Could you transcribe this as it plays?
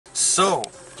So,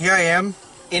 here I am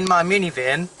in my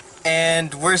minivan,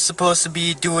 and we're supposed to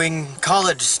be doing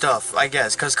college stuff, I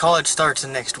guess, because college starts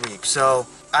in next week. So,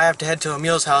 I have to head to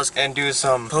Amiel's house and do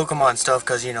some Pokemon stuff,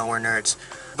 because, you know, we're nerds.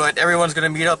 But everyone's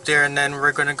going to meet up there, and then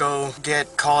we're going to go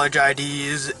get college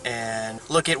IDs and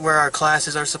look at where our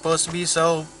classes are supposed to be,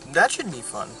 so that should be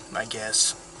fun, I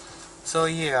guess. So,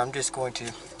 yeah, I'm just going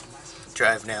to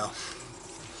drive now.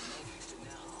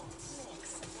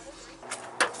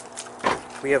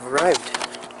 We have arrived.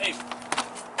 Hey.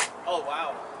 Oh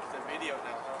wow. It's a video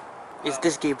now, huh? Wow. It's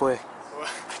this gay boy.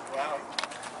 Wow.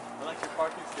 I like your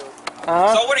parking skills.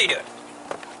 So what are you doing?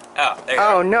 Oh, there you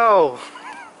go. Oh no!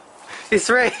 It's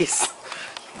Rayce!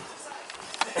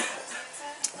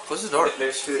 Close the door.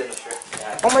 There's food in the shirt.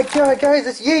 Yeah. Oh my god, guys,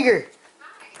 it's Jaeger!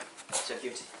 So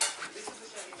cute.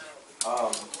 I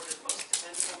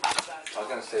was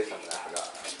gonna say something, I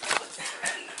forgot.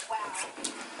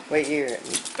 Wait,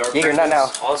 Jaeger, not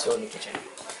now. Also in the kitchen.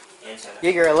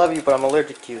 Jaeger, I love you, but I'm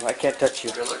allergic to you. I can't touch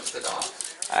you. You're allergic to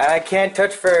dogs? I can't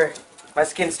touch fur. My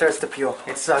skin starts to peel.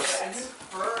 It sucks.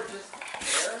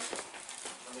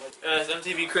 It's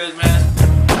MTV Cribs,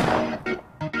 man.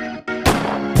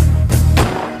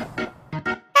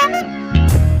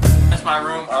 That's my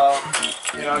room.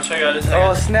 You know, check out this.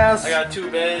 Oh snaps! I got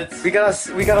 2 beds. We got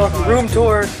a room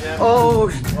tour. Yeah. Oh,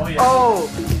 yeah. oh,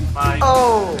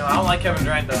 You know, I don't like Kevin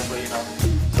Durant though, but you know,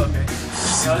 it's okay.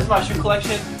 You know, this is my shoe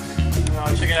collection. You know,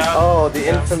 check it out. oh, the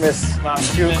infamous My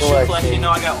shoe infamous collection. You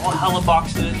know, I got all hella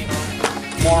boxes. You know,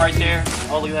 more right there.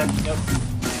 Oh, look at that. Yep.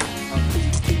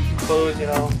 Clothes. You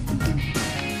know.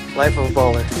 Life of a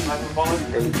baller. Life of a baller.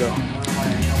 There you go.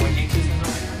 My game systems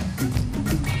over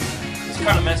here. It's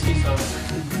kind of messy, so.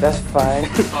 That's fine.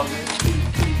 It's all good.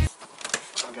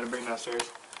 I gotta bring it downstairs.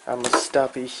 I'm gonna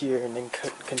stop it here and then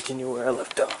continue where I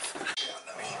left off.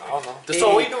 I don't know.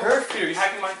 So what are you doing? Peter, you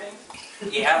hacking my thing?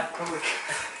 Yeah.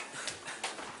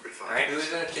 Alright. Who's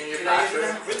gonna change your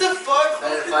password? What the fuck?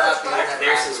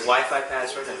 There's his Wi-Fi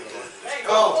password. I'm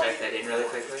Oh. gonna type that in really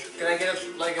quickly. Can I get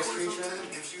like a screenshot?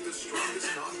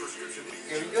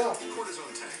 Here we go.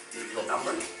 The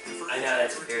number? I know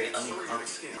that's very uncomfortable.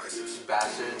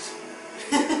 Bastards.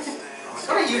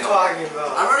 What are you talking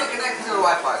about? I'm already connected to the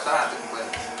Wi-Fi, so I don't have to complain.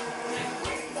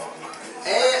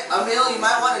 Hey, Amiel, you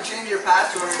might want to change your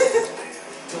password.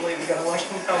 Too late, we gotta watch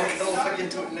it now. We gotta look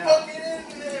into it now.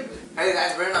 Hey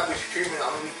guys, we're not be streaming.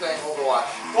 I'm gonna be playing Overwatch.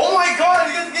 Oh my god,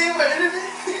 you got the game on internet?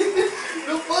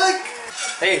 The fuck?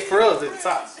 Hey, for real, dude,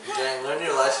 stop. Dang, learn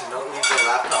your lesson. Don't leave your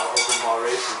laptop open while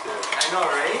racing through it. I know,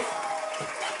 right?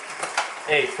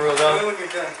 Hey, for real Tell me though. when you're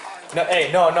done. No, hey,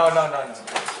 no. No,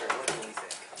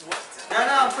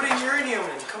 I'm putting uranium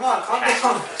in. Come on, calm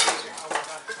down.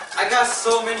 I got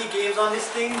so many games on this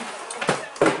thing.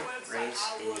 Rayce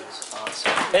is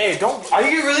awesome. Hey, don't. Are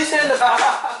you really saying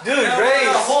that? Dude, No,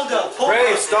 Rayce. hold up.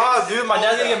 Rayce, stop, dude. My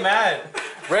dad's gonna get mad.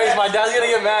 Rayce, my dad's gonna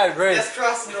get mad. Rayce. That's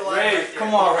crossing the line. Rayce,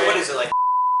 come on, Rayce. What is it like?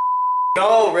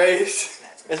 No, Rayce.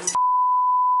 It's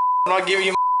I'm not giving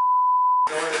you.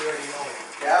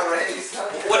 Yeah, race.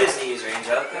 What is the user range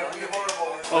of?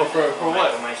 Oh, for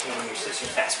what? Am I changing your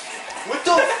sister's password? What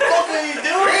the fuck are you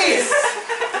doing? Rayce!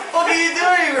 What are you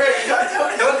doing, Rayce?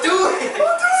 Don't do it!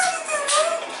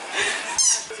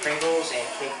 Pringles and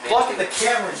cake. Blocking the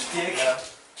camera, dick. Yeah.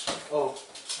 Oh,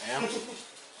 I am.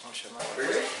 Oh shit, my.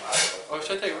 Oh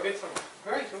shit, take get some.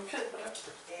 Hurry, go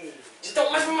shit. Just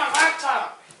don't mess with my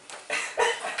laptop.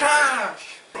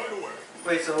 Gosh.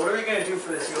 Wait, so what are we gonna do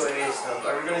for this UAA stuff?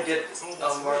 Are we gonna get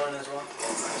Marlon as well?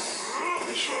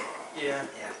 Yeah.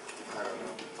 Yeah. I don't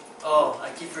know. Oh, I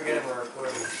keep forgetting we're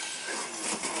recording.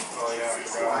 Oh yeah, I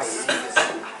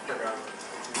forgot.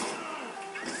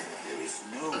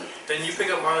 Then you pick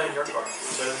up Marlon in your car.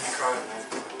 So doesn't be crying.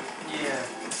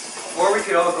 Yeah. Or we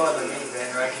could all go in the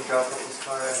minivan, right? I can drop off his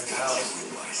car at his house.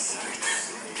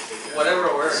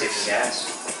 Whatever works. Saves gas.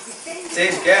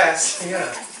 Saves gas. Yeah.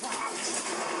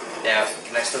 Now,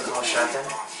 can I still call a shot then?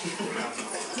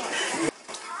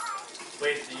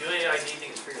 Wait, the UAID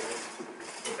thing is free, right?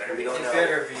 It better be going It out.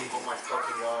 better be. Oh my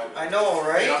fucking god. I know,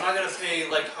 right? Dude, I'm not gonna pay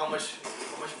like how much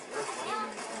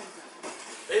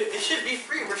it should be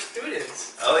free, we're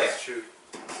students. Oh yeah. Shoot.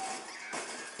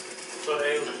 So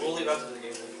hey, we'll leave after the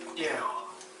game then. Yeah.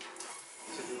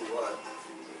 To do what?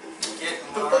 Get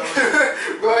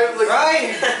Ryan's like,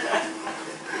 Ryan!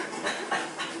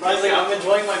 I was like, I'm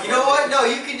enjoying my. You know what? No,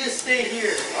 you can just stay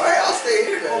here. alright, I'll stay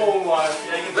here then. Oh my.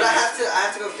 Yeah, you But I have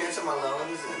to go cancel my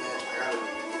loans and then I gotta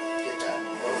get that.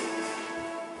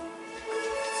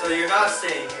 So you're not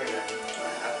staying here then?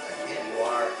 I can't. You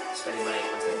are spending money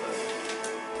once they put.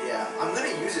 Yeah, I'm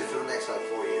gonna use it for the next like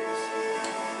 4 years.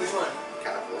 Which one?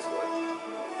 Calculus, but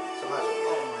so might as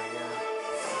well. Oh my god.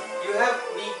 You have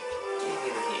me. Give me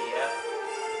the PDF.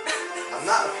 I'm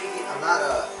not a PD. I'm not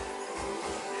a.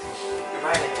 You're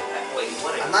right. Wait, you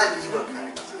want it? I'm not an ebook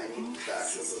kind of guy. I need the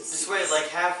actual book. Just wait, like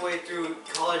halfway through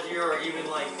college year, or even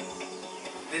like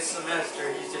this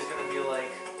semester, he's just gonna be like,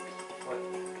 what?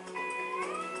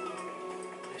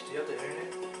 Do you have the internet?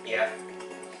 Yeah.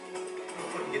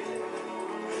 Get the internet.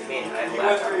 I mean, I have a You went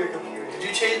laptop. through your computer. Did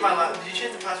you change my Did you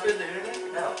change the password to the internet?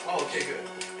 No. Oh, okay, good.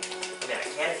 I mean, I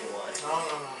can if you want. No.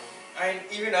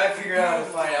 Even I figured out how to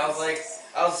find it. I was like,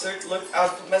 I was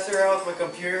messing around with my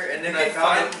computer, and then I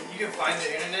found it. You can find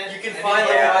the internet. You can find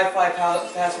the Wi-Fi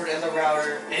password and the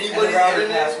router, Anybody's and the router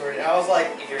internet? password. And I was like,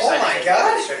 If you're oh signing my in,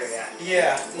 god. Sugar, yeah.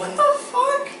 Yeah. What the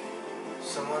fuck?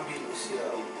 Someone beat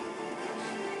Lucio.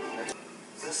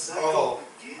 Is this Oh,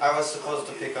 I was supposed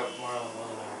to pick up Marlon.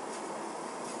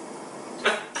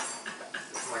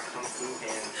 This is my kung fu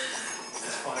hand.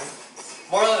 It's fine.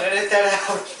 Marlon, edit that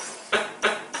out.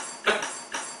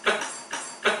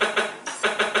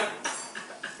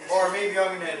 Or maybe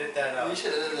I'm gonna edit that out. You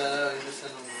should edit that out. You just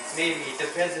send them. Maybe. It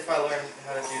depends if I learn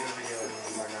how to do the video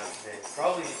editing or not today.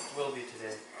 Probably will be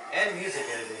today. And music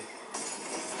editing.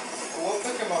 But we'll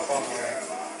pick him up on the way.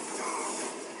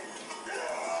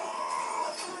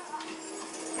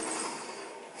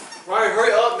 Alright,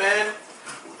 hurry up, man.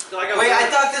 Wait, I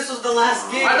thought this was the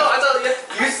last game. I thought,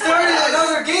 yeah. You started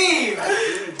another game!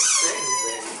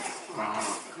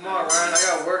 Come on, Ryan, I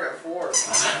gotta work at 4.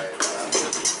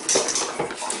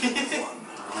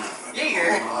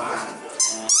 Jaeger!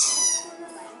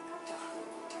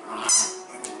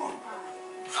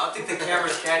 I don't think the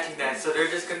camera's catching that, so they're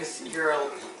just gonna see her,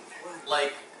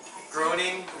 like,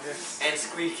 groaning and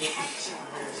squeaking.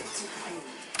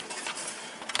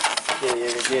 Get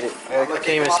it, Jaeger, get it. I can't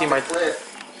even see my clip.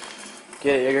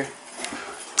 Get it, Jaeger.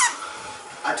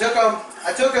 I took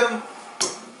him.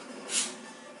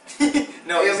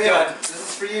 No, he's Amiel, done. this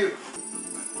is for you.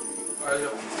 Alright,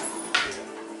 go.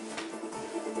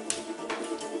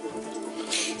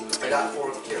 I got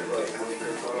 4 here. Look, how many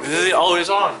photos? Is it always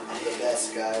on? I'm the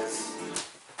best, guys.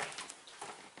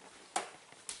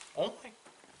 Oh my.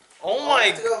 I'll Oh my.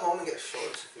 have to go home and get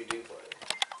shorts if we do play.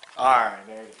 Alright,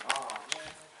 there you go. Oh, man.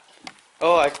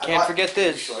 Oh, I I can't bought forget new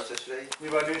this. shorts yesterday. We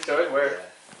buy new stories? Where? Yeah.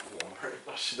 Walmart.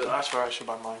 Oh, shit, I swear I should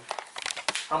buy mine.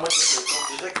 How much is it?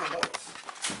 It's like $10.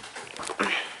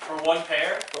 For one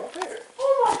pair? For a pair.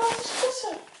 Oh my god, that's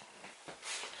expensive.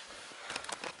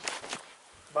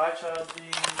 Bye,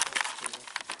 Chelsea.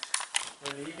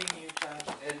 We're leaving you,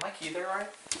 Chelsea. Is my key there, right?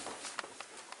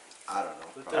 I don't know.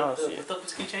 With I don't see with the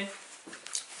keychain?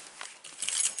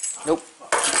 Nope.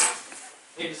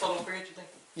 Hey, just hold on, forget your thing.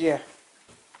 Yeah.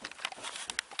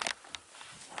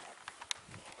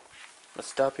 Let's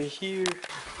stop it here.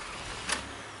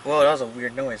 Whoa, that was a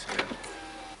weird noise.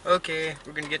 Okay,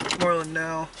 we're gonna get Marlon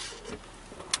now.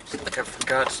 It's like I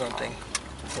forgot something.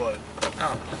 What?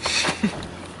 Oh.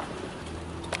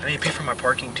 I need to pay for my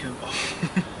parking too.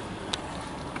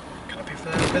 Can I pay for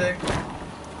that over there?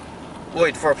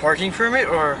 Wait, for a parking permit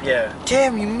or? Yeah.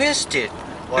 Damn, you missed it.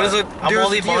 What? There's a- I'm there's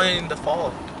only a deal. buying the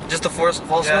fall. Just the fall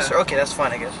Yeah. semester? Okay, that's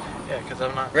fine, I guess. Yeah, because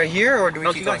I'm not. Right here, or do we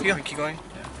No, keep keep going, going? keep We keep going?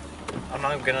 I'm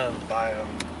not gonna buy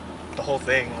the whole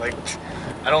thing. Like,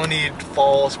 I don't need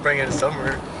fall, spring, and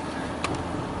summer.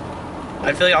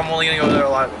 I feel like I'm only gonna go there a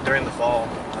lot during the fall,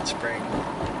 not spring,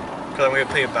 because I'm gonna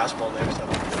play basketball there. So.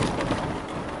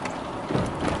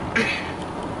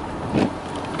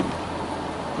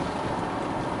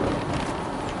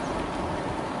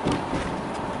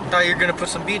 Thought you were gonna put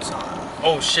some beats on.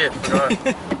 Oh shit! Forgot.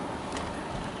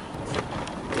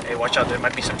 Hey, watch out! There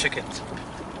might be some chickens.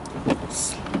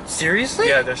 Seriously?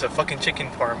 Yeah, there's a fucking chicken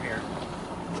farm here.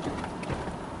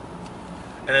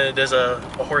 And then there's a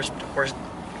horse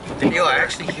thing. Yo, over I there.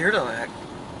 actually hear them.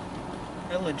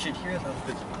 I legit hear them.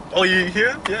 Oh, you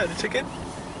hear? Yeah, the chicken.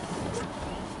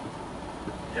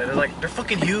 Yeah, they're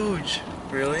fucking huge.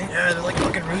 Really? Yeah, they're like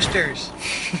fucking roosters.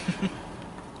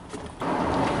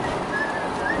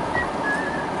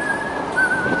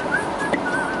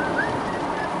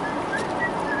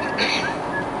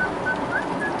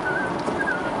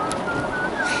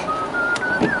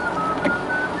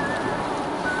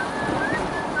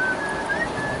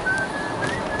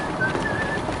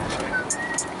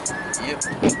 Yep.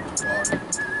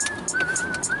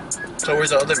 So where's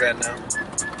the other van now?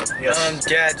 Yes.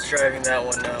 Dad's driving that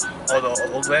one now. Oh,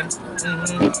 the old van?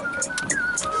 Mm-hmm. Oh, okay.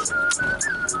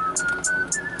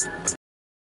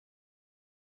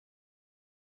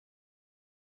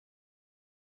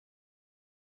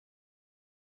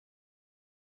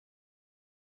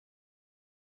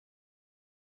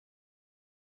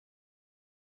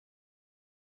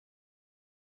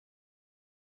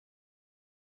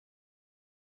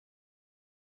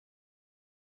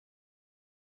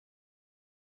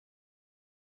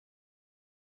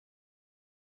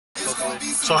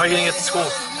 hopefully. So how are you gonna get to school?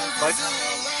 Bike?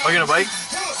 Are you gonna bike?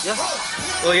 Yeah.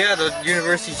 Well, yeah, the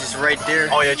university's just right there.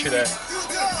 Oh yeah, true that.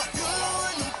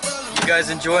 You guys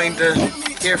enjoying the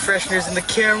air fresheners in the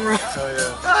camera? Oh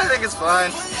yeah. I think it's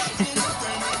fine.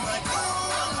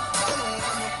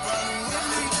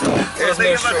 There's no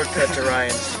think about it. shortcut to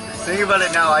Ryan's. Thinking about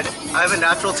it now, I have a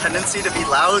natural tendency to be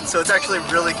loud, so it's actually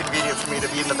really convenient for me to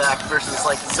be in the back versus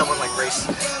like someone like Rayce.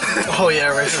 Oh yeah,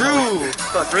 right. True!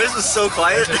 Fuck, Rayce was so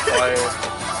quiet. Just quiet.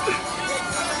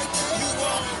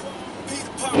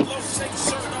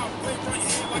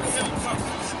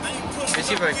 Let me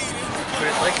see if I can put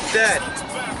it like that.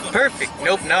 Perfect.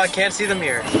 Nope, now I can't see the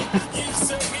mirror.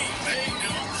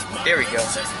 There we go.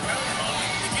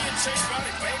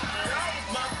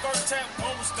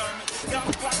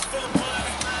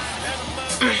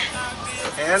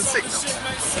 And signal.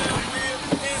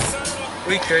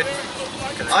 We could.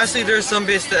 Honestly, there's some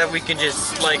bits that we can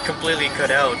just like completely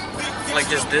cut out. Like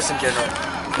just this in general.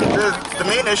 The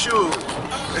main issue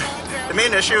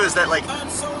is that like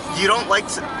you don't like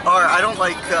I don't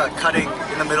like cutting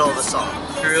in the middle of the song.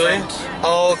 Really?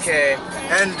 Okay.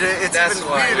 And it's That's even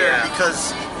why, weirder yeah.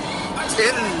 because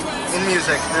in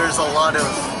music there's a lot of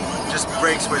just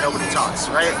breaks where nobody talks,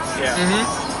 right? Yeah.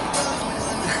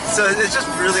 So it's just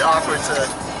really awkward to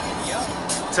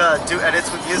do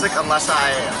edits with music unless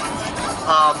I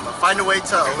find a way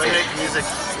to eliminate music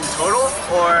in total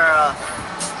or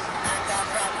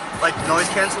like noise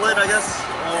cancel it, I guess,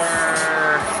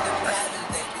 or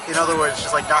in other words,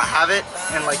 just like not have it.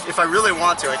 And like if I really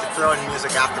want to, I can throw in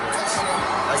music afterwards.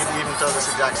 I can even throw this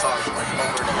exact song like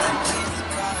over and again.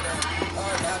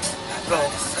 So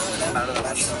out of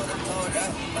that.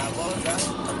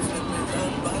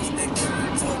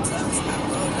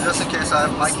 Just in case I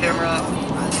have my camera.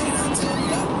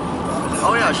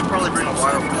 Oh yeah, I should probably bring a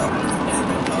wire for that.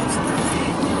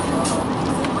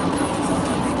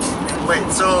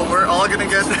 Wait, so we're all gonna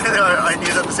get I need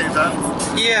at the same time?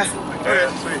 Yeah. Okay,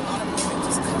 sweet.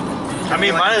 I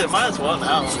mean, might as well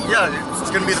now. Yeah, dude, it's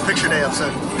gonna be the picture day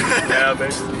episode. Yeah,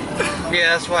 basically.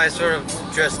 Yeah, that's why I sort of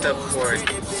dressed up for it.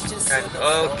 Kind of.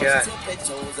 Oh god.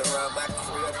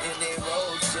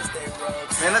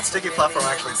 Man, that sticky platform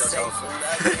actually does help.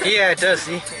 Yeah, it does.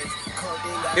 See.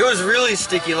 It was really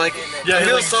sticky. Like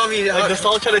Amiel like, saw me. Like the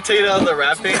song tried to take it out of the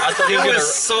wrapping. I thought he was It gonna.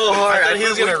 was so hard. I thought he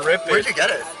was gonna rip Where'd it. you get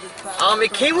it?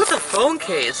 It came with a phone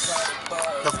case.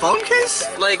 The phone case?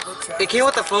 Like, it came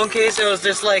with the phone case. It was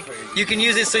just like you can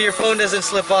use it so your phone doesn't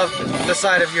slip off the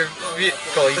side of your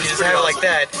vehicle. You can just have it like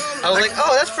that. I was like,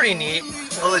 oh, that's pretty neat.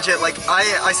 Oh, legit. Like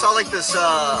I saw like this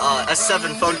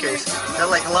S7 phone case that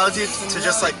like allows you to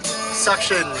just like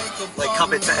suction like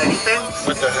cup it to anything.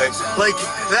 What the heck? Like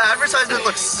the advertisement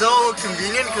looks so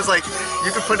convenient because like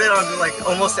you can put it on like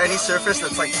almost any surface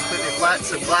that's like completely flat.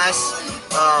 So glass,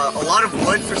 a lot of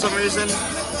wood for some reason,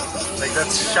 like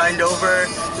that's shined over.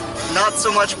 Not so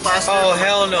much plastic. Oh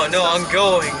hell no, no, I'm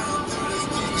going.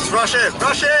 Just rush it,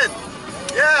 rush it.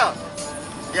 Yeah.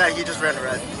 Yeah, he just ran a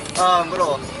red.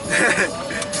 Little.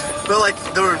 But like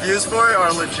the reviews for it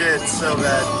are legit so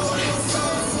bad.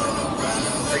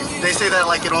 Like they say that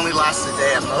like it only lasts a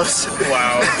day at most.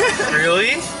 Wow.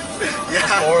 Really? Yeah.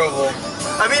 Horrible.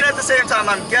 I mean, at the same time,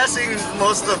 I'm guessing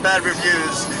most of the bad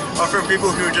reviews are from people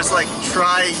who just like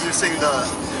try using the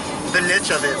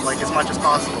niche of it like as much as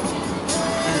possible.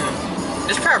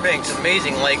 This power bank's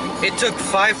amazing. Like, it took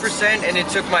 5% and it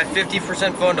took my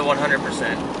 50% phone to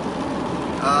 100%.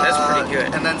 That's pretty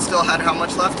good. And then still had how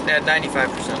much left? It had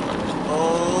 95% left.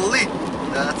 Holy,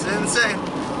 that's insane.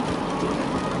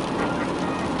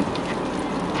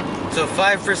 So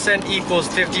 5% equals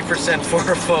 50% for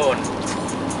a phone.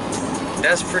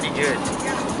 That's pretty good.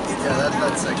 Yeah,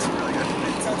 that's actually really good.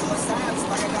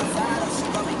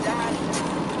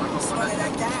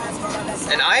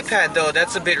 An iPad though,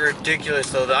 that's a bit ridiculous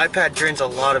though. The iPad drains a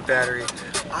lot of battery.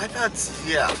 iPads,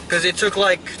 yeah. Because it took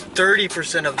like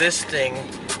 30% of this thing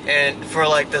and for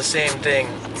like the same thing.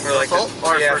 For like full?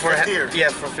 Or yeah, for 50 or? Yeah,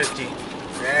 for 50.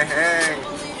 Dang.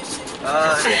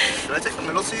 Should I take the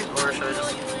middle seat or should I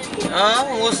just...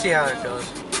 We'll see how it goes.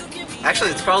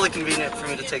 Actually, it's probably convenient for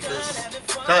me to take this.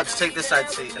 To take this side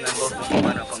seat and then both of us can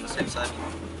line up on the same side.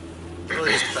 It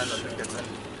really just depends on who gets in.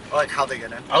 Or like how they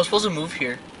get in. I was supposed to move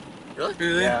here.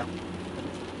 Really? Yeah.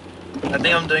 I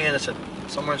think I'm doing it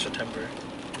somewhere in September.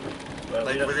 But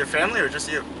Like with your family or just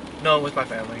you? no, with my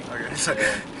family. Okay. It's like,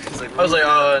 I was like,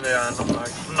 oh, yeah,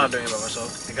 I'm not doing it by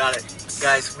myself. I got it.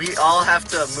 Guys, we all have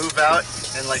to move out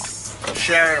and like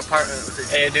share an apartment with each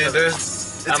other. Hey, dude,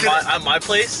 there's at my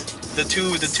place, the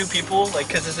two people, like,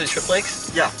 cause it's a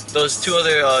triplex. Yeah. Those two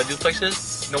other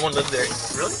duplexes, No one lives there.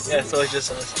 Really? Yeah, so it's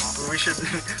just us. We should,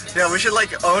 yeah, we should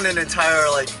like own an entire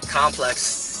like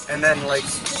complex and then like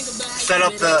set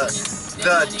up the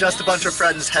just a bunch of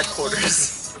friends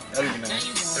headquarters. That'd be nice.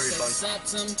 That'd be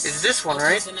fun. Is this one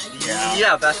right? Yeah.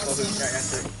 Yeah, basketball hoops right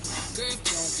answer.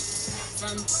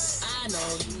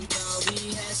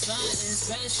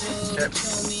 Okay.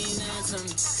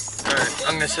 Alright,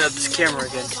 I'm gonna set up this camera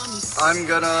again. I'm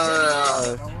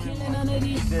gonna.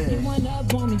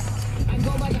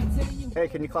 Hey,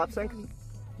 can you clap sync?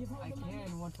 I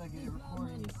can once I get it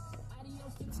recording.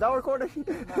 It's not recording.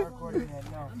 It's not recording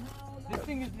yet, no. This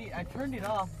thing is neat. I turned it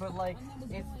off, but like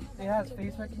it has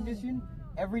face recognition.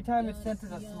 Every time it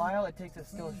senses a smile, it takes a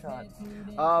still shot.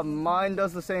 Mine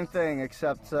does the same thing,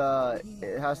 except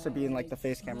it has to be in like the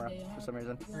face camera for some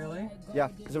reason. Really? Yeah.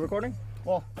 Is it recording?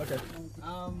 Well, okay.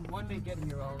 One day get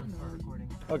here, I'll start recording.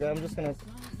 Okay, I'm just gonna.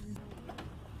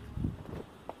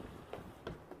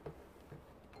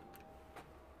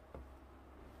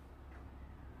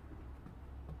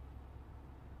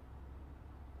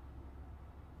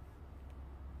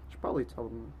 Should probably tell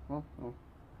them. Well, oh.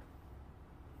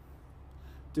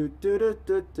 Do do do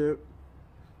do do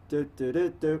do do do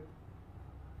do do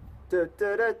do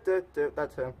do do do.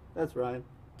 That's him. That's Ryan.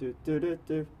 Do do do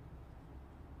do.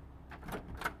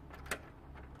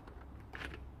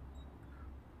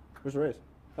 Where's Rayce?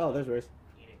 Oh, there's Rayce.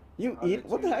 Eating. You eat?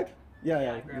 What the heck? Yeah,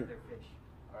 yeah. I grabbed their fish.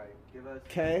 Alright, give us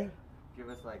Okay. give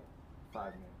us like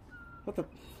 5 minutes. What the?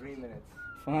 3 minutes.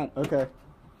 Fine. Okay.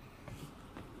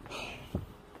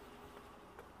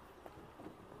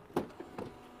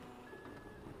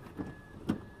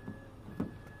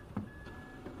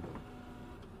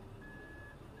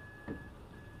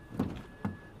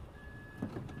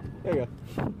 There you go.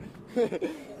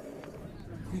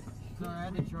 Sorry, I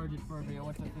had to charge it for a bit. I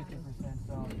went to 50%,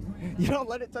 so. You don't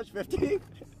let it touch 50? Where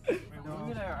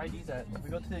we get our IDs at? We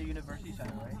go to the university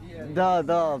center, right? Yeah.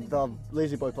 The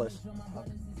lazy boy place.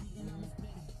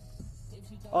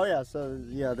 Oh yeah, so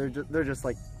yeah, they're just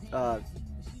like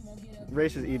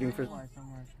Rayce is eating for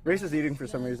Rayce is eating for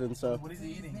some reason, so What is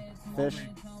he eating? fish.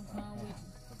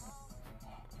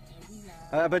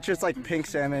 I bet you it's like pink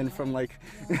salmon from like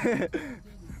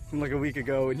from like a week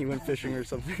ago when he went fishing or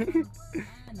something.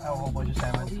 I have a whole bunch of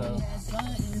salmon, so.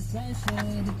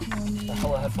 A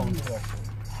hell of headphones too, actually.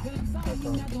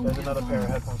 There's another pair of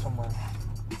headphones somewhere.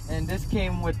 And this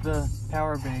came with the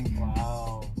power bank.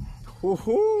 Wow.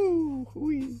 Woohoo!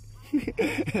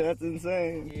 That's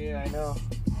insane. Yeah, I know.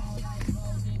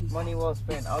 Money well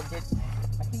spent. I can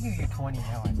give you 20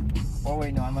 now. Oh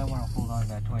wait, no, I might want to hold on to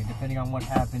that 20, depending on what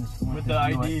happens With the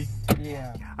ID.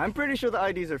 Yeah. I'm pretty sure the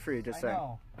IDs are free, just I saying.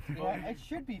 know. Yeah, it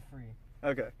should be free.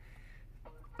 Okay.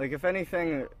 Like, if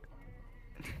anything,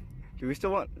 do we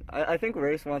still want... I think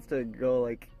Rayce wants to go,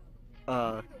 like,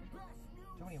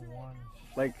 21.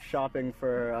 like shopping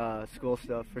for school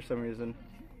stuff for some reason.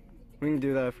 We can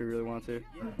do that if we really want to.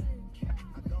 I'm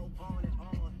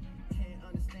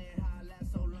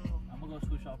gonna go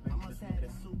school shopping this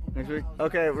weekend. Next week?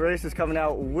 Okay, Rayce is coming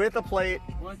out with a plate.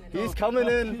 He's coming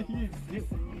in.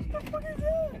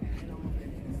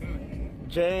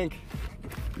 Jank.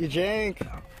 You jank.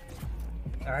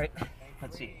 Alright,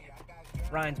 let's see.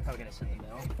 Ryan's probably gonna sit in the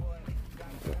middle.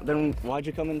 Then why'd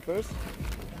you come in first?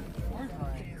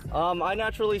 I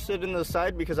naturally sit in the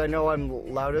side because I know I'm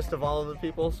loudest of all of the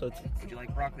people, so it's... Would you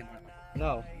like broccoli?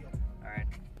 No. Alright.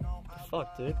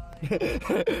 Fuck, dude.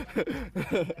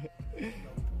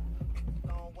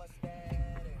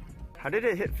 How did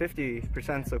it hit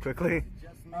 50% so quickly?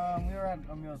 We were at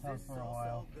Amiel's house for a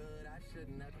while.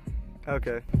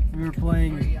 Okay. We were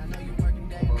playing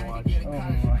Overwatch.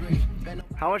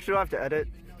 How much do I have to edit?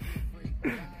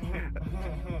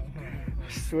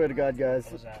 Swear to God, guys.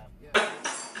 What was that?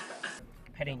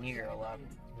 Petting Jaeger a lot.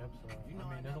 Yep, so,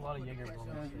 I mean, there's a lot of Jaeger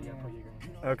moments, so you gotta put Jaeger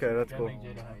in. Okay, that's cool. Make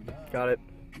Jaden happy. Got it.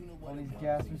 All these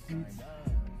gas receipts.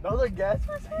 Those are gas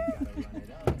receipts?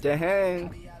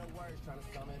 Dang.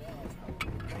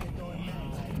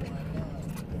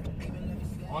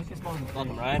 All I can smell is the Welcome,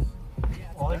 fish. Ryan.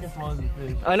 All I can smell is the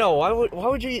fish. I know, why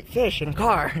would you eat fish in a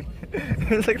car?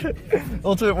 It's like the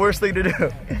ultimate worst thing to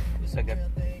do. So good.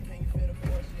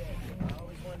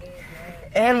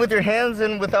 And with your hands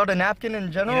and without a napkin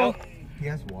in general? He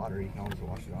has water, he can always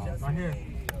wash it off. Right here.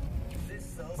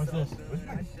 What's this?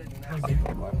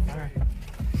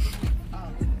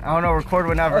 I don't know, record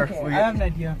whenever. Okay, I have an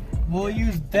idea. We'll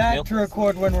use that to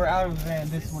record when we're out of the van.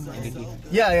 This one.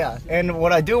 Yeah. And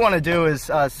what I do want to do is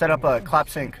set up a clap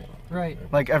sync. Right.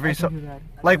 Like every I can do that.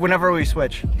 like whenever we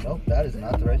switch. Nope, that is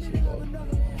not the right seat though.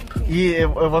 It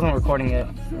wasn't recording yet.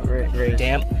 Right.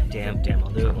 Damn.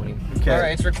 I'll do it when you... Okay.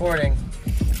 Alright, it's recording.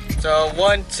 So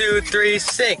 1, 2, 3,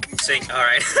 sync. Sync. All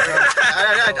right.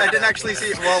 I didn't actually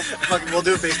see. Well, fuck, we'll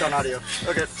do it based on audio.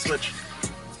 Okay, switch.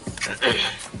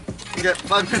 You get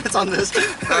 5 minutes on this.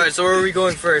 Alright, so where are we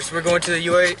going first? We're going to the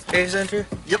UA Center?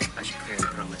 Yep. I should clear the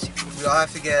promise. We all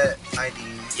have to get ID.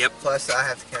 Yep. Plus, I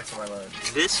have to cancel my loan.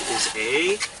 This is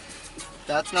a.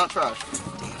 That's not trash.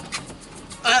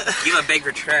 You have a bag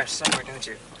for trash somewhere, don't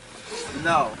you?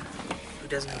 No. Who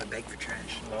doesn't have a bag for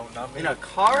trash? No, not me. In a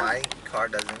car? My car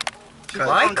doesn't.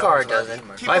 My car doesn't.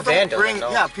 People My van don't bring,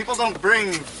 doesn't. No. yeah, people don't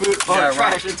bring food or Yeah,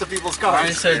 trash into people's cars.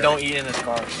 Ryan said don't eat in his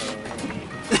car. So.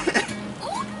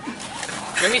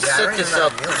 Let me Yeah, I set don't this even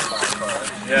up. have meals in my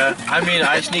car. Yeah, I mean,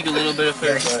 I sneak a little bit of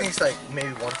Yeah, food, she but sneaks like maybe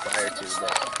one fry or two,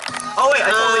 but Oh wait,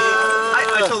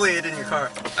 I totally ate in your car.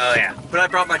 Oh yeah. But I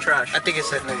brought my trash. I think it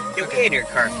said You ate in your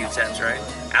car a few times, right?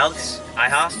 Alex,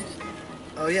 IHOP.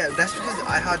 oh yeah, that's because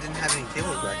IHOP didn't have any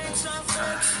tables back then.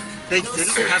 They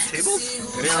didn't have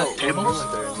tables? no tables.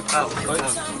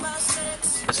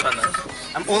 Oh. It's fun though.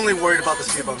 I'm only worried about the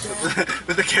speed bumps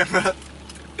with the camera.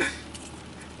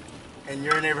 And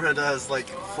your neighborhood has like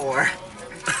 4.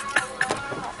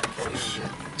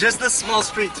 Just this small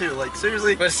street too, like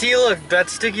seriously, But see, look, that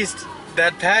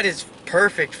that pad is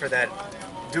perfect for that.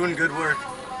 doing good work.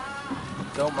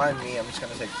 Don't mind me, I'm just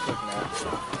gonna take a quick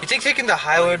nap. You think taking the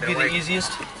highway would be the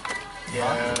easiest?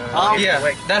 Yeah. Yeah,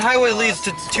 that highway leads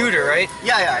to Tudor, right?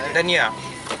 Yeah. Then yeah.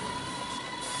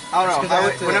 I don't Just 'cause I know.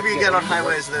 have to Whenever you get get on ready.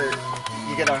 highways,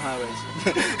 you get on highways.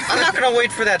 I'm not gonna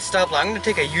wait for that stoplight. I'm gonna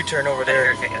take a U-turn over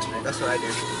there. Haircut yesterday. That's what I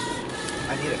do.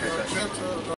 I need a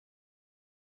haircut.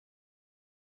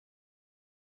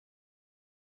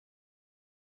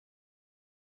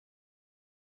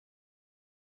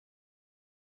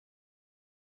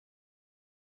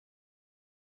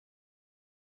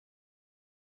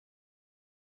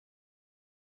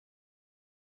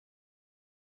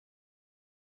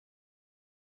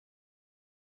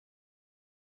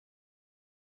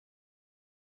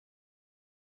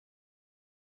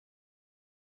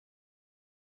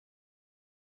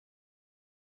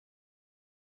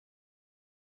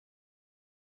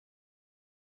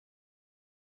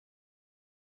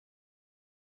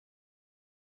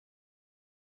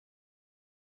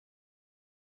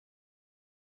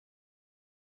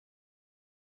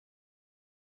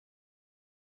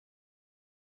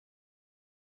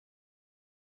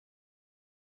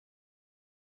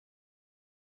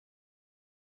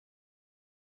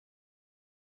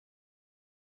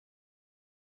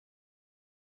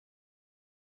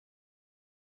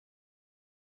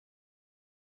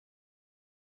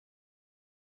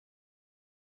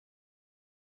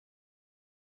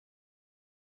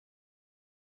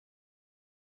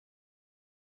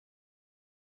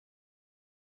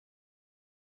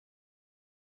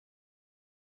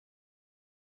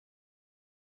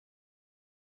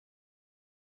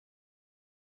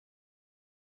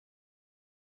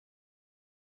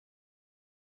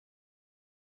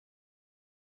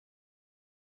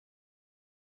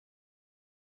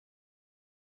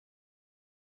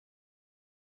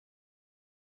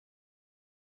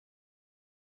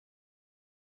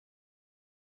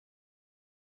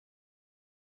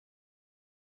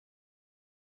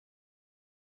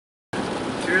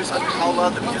 Curious on how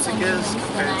loud the music is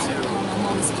compared to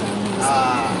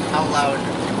how loud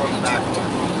people in the back are.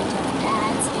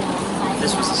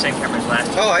 This was the same camera as last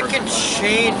time. Oh, I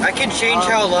can change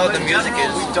how loud the But in music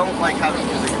general, is. We don't like having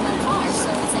music in videos.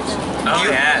 Oh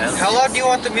yeah. How loud do you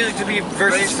want the music to be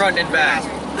versus front and back?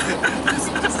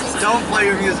 Don't play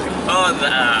your music. Oh,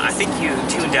 I think you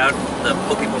tuned out the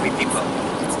Pokey People.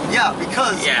 Yeah,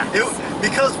 because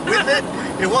because with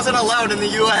it wasn't allowed in the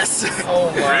U.S.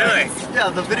 Oh my. Really? Yeah,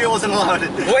 the video wasn't allowed.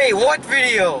 Wait, what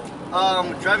video?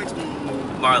 Driving to.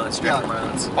 Marlon's, Yeah.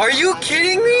 Marlon's. Are you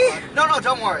kidding me? No,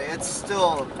 don't worry. It's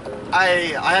still.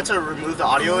 I had to remove the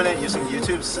audio in it using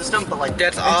YouTube's system, but like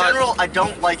That's in odd. general, I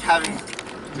don't like having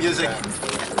music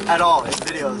at all in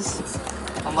videos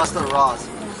unless they're raws.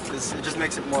 It just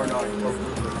makes it more annoying.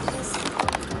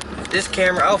 This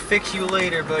camera, I'll fix you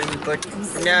later, buddy. But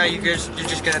for now, you're just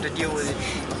gonna have to deal with it.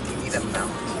 You need a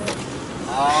mount.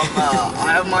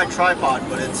 I have my tripod,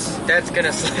 but That's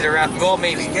gonna slide around. Well,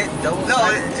 maybe. Get double no,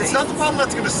 it's not the problem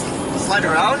that's gonna slide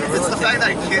around. It's the fact that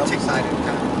I can't take.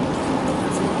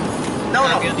 No,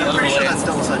 I'll get the I'm other pretty sure way. that's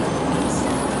double-sided.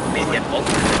 Maybe get both.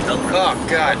 Oh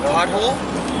God, pothole?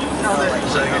 No,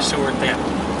 It's like a sewer thing.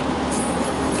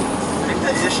 I think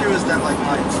the issue is that like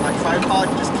my tripod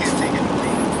just can't take anything.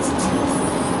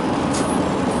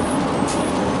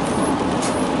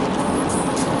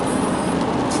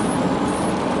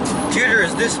 Tudor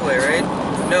is this way, right?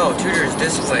 No, Tudor is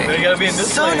this way. They gotta be in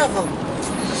this Son way. of a.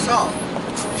 So,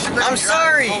 should let I'm me drive.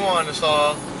 sorry. Come on,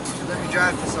 Thisal. You should let me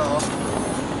drive this all.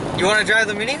 You want to drive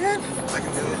the minivan? I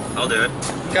can do it. I'll do it.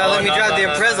 Gotta Oh, let me no, drive no, the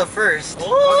no, Impreza no. first. Okay,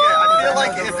 I feel Yeah,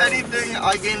 like no, if no. anything,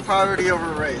 I gain priority over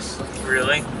Rayce.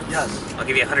 Really? Yes. I'll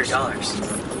give you $100.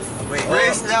 Wait,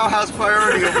 Rayce now has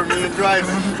priority over me in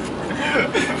driving.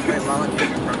 wait, Marlon, you have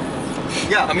your permit?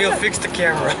 Yeah, Amiel, fix the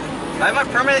camera. I have my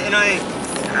permit and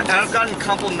I've gotten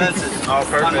complimented Oh,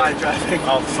 perfect. on my driving.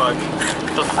 Oh, fuck.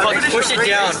 The fuck? pretty Push sure it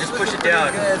down. Rayce Just was push a it pretty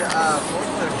down. Good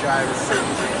forklift driver.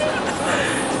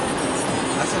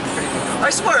 That's a pretty good. I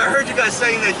swear I heard you guys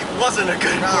saying that he wasn't a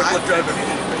good forklift driver.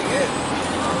 Pretty good.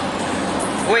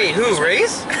 Wait, who?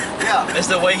 Rayce? Yeah. It's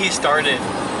the way he started.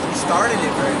 He started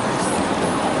it very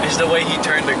nicely. It's the way he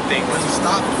turned the thing. He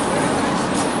stopped it very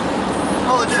nicely.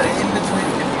 Oh, legit. The in between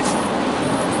kidneys.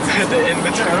 The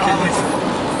in-between kidneys.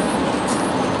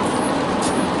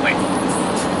 Wait.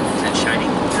 Is that shiny?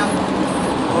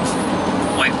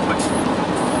 Wait, what?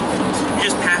 You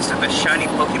just passed up a shiny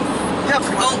Pokemon. Yeah,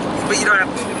 pretty much. Oh, but you don't have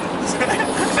Pokemon.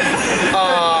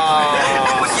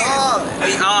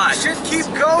 The odds. Should keep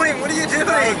going. What are you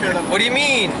doing? What do you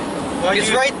mean? Well, It's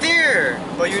you- right there.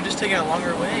 But you're just taking a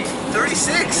longer way.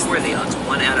 36. What were the odds?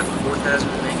 1 out of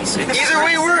 4,096. Either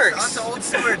way works. Onto Old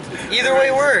Seward. Either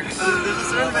way works. There's a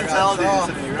certain mentality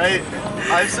to me, right?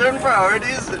 I have certain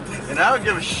priorities, and I don't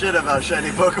give a shit about shiny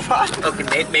Pokemon.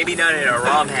 Okay, maybe not in a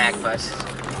ROM hack, but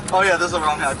Oh yeah, this is a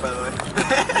wrong hack, by the way.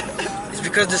 It's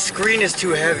because the screen is too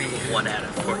heavy. 1 out of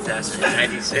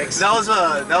 4,096. That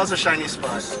was a shiny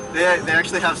spot. They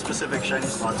actually have specific shiny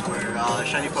spots where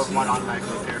shiny Pokemon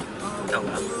automatically appear. Oh,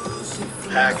 well.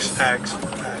 Hacks. Hacks.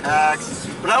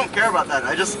 But I don't care about that.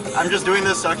 I'm just doing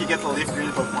this so I can get the leaf green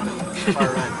Pokemon in far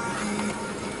red.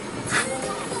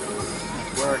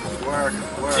 Work.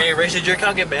 Hey, Rayce, did your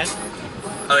account get banned?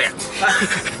 Oh, yeah.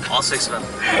 All 6 of them.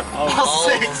 All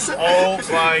six. Oh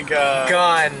my god.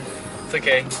 Gone. It's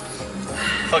okay.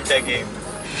 Fuck that game.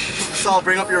 So I'll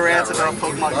bring up your rants about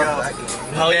Pokemon Go.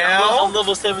 Hell yeah. Now? I'm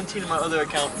level 17 in my other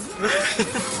account.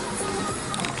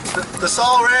 The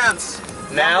Sol rants.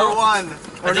 Now? Number 1.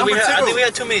 Or I think, number 2. I think we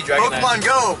had too many Dragonite. Pokemon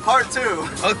Go, part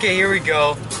 2. Okay, here we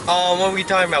go. What are we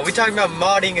talking about? We're talking about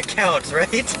modding accounts, right?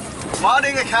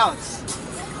 Modding accounts.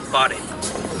 Bought it.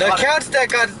 The Mod it. accounts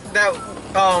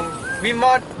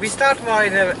we stopped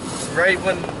modding them right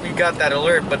when we got that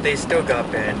alert, but they still got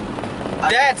banned.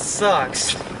 That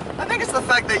sucks. I think it's the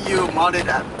fact that you modded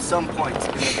at some point in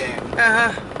the game.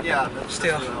 Yeah, that's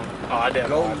Still. well. Oh, I didn't.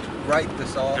 Go right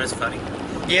this all. It was funny.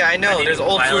 Yeah, I I know. didn't There's even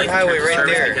Old violate Food the Highway terms of right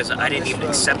service there. because I didn't even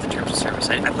accept the terms of service.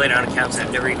 I played on accounts that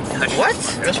I've never even touched. What?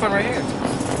 This one right here.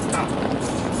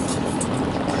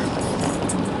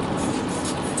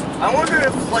 I wonder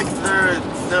if like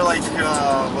they're like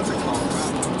what's it called?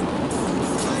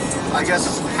 I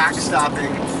guess hack stopping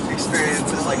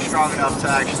experience is like strong enough to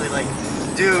actually like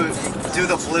do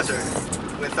the Blizzard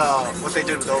with what they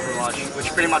did with Overwatch, which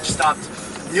pretty much stopped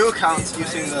new accounts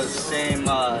using the same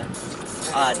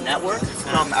network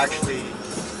from actually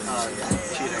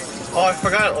cheating. Oh, I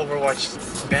forgot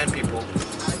Overwatch banned people.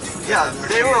 Yeah,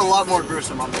 they were a lot more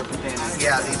gruesome on their campaign.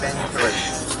 Yeah, they banned you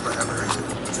for forever.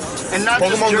 And not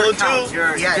just Pokemon your Go account, too?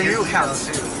 your Yeah, new your accounts.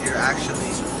 email too. You're actually,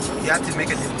 you have to make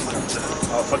a new email.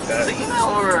 Oh, fuck that. The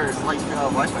email or like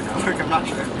Wi-Fi network, I'm not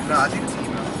sure. No, I think it's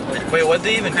email. Wait, what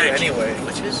did they even do Kinda anyway?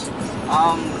 Glitches?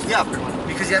 Yeah, pretty much.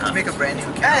 Because you have to make a brand new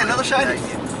account. Hey, another shiny.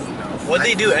 What'd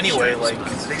they do anyway? Like,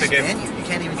 They to just get... ban you. You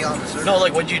can't even get on the server. No,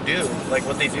 like, what'd you do? Like,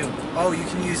 what'd they do? Oh, you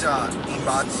can use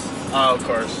emots. Oh, of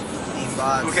course.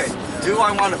 Emots. Okay, do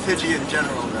I want a Pidgey in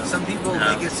general though? Some people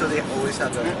No. make it so they always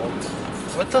have their ult.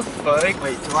 What the fuck?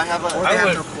 Wait, do I have Or a... they I have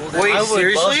would- no cooldown. Wait, I would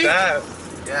seriously?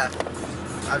 love that.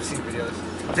 Yeah. I've seen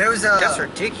videos. There was a... That's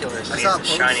ridiculous. I These saw a are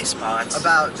post shiny spots.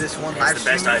 about this one It's live the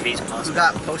best streamer IVs who possible.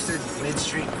 got posted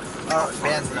midstream. Oh,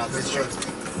 banned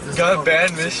midstream. Got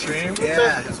banned midstream?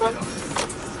 Yeah.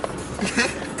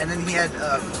 And then he had,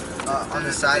 on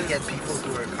the side, he had people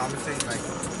who were commenting, like,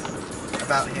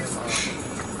 about him,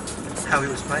 how he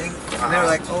was playing. And they were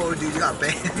like, oh, dude, you got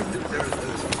banned. There was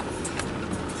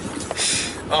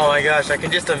Oh my gosh, I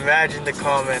can just imagine the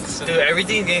comments. Dude,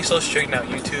 everything's getting so strict now.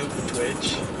 YouTube,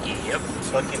 Twitch, Yep.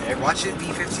 fucking everything. Watch it be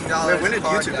 $15. Wait, when did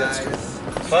card, YouTube get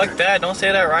guys. Fuck that, don't say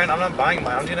that, Ryan. I'm not buying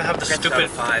mine. I'm gonna have the stupid...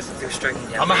 5. They're striking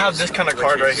down. I'm gonna have waves, this kind of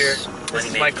card right here. glitches, This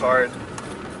is money my making, card.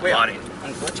 Wait, modding,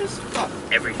 on glitches? Oh.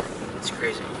 everything. It's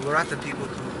crazy. What about the people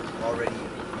who already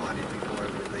modded before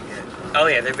they get... Oh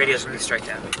yeah, their videos will be strike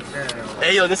down. No.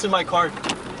 Hey yo, this is my card.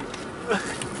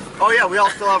 Oh yeah, we all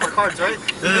still have our cards, right?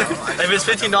 If it's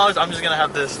 $15, I'm just gonna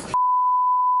have this.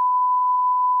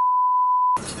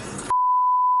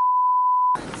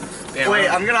 Damn, Wait,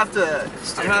 I'm- I'm gonna have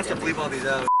to bleep all these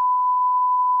out.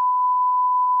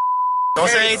 Don't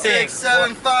say anything. 6,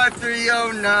 7, 5, 3,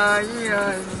 0, 9.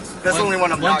 That's the only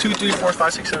one I'm 1, not 2, gonna 3, do. 4,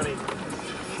 5, 6, 7, 8.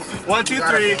 1, 2,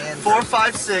 3, 4,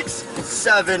 5, 6,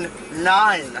 7,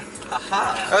 9.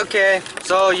 Aha. Okay,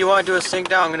 so you want to do a sync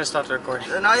now? I'm gonna stop the recording.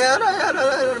 Not yet.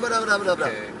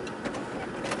 Okay.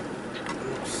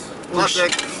 Left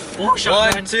stick.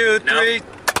 1, 2, 3,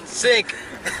 sync.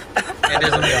 It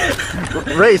doesn't go.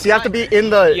 Rayce, you have to be in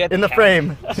You have to the count.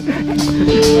 frame.